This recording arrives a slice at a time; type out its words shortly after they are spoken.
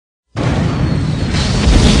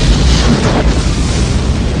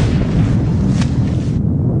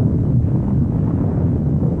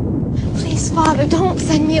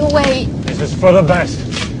me away. This is for the best.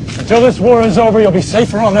 Until this war is over, you'll be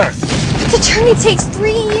safer on Earth. The journey takes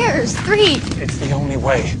 3 years. 3. It's the only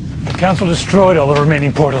way. The Council destroyed all the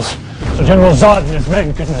remaining portals, so General Zod and his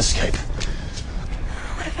men couldn't escape.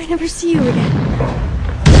 What if I never see you again?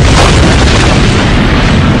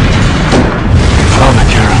 Father,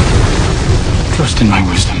 Kara. Trust in my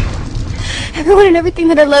wisdom. Everyone and everything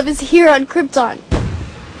that I love is here on Krypton.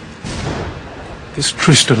 This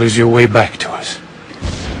crystal is your way back to us.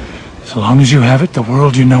 As long as you have it, the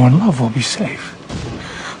world you know and love will be safe.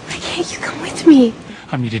 Why can't you come with me?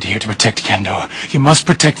 I'm needed here to protect Kendo. You must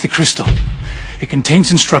protect the crystal. It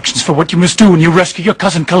contains instructions for what you must do when you rescue your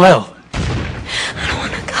cousin Kal-El. I don't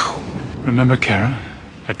want to go. Remember, Kara,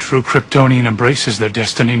 a true Kryptonian embraces their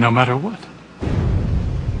destiny no matter what.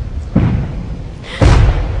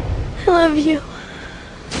 I love you.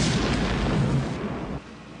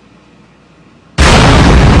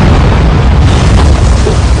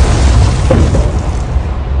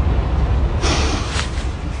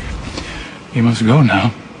 You must go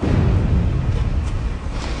now.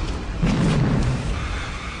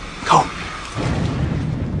 Go.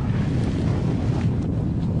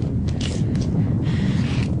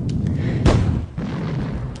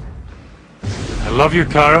 I love you,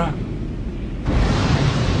 Kara.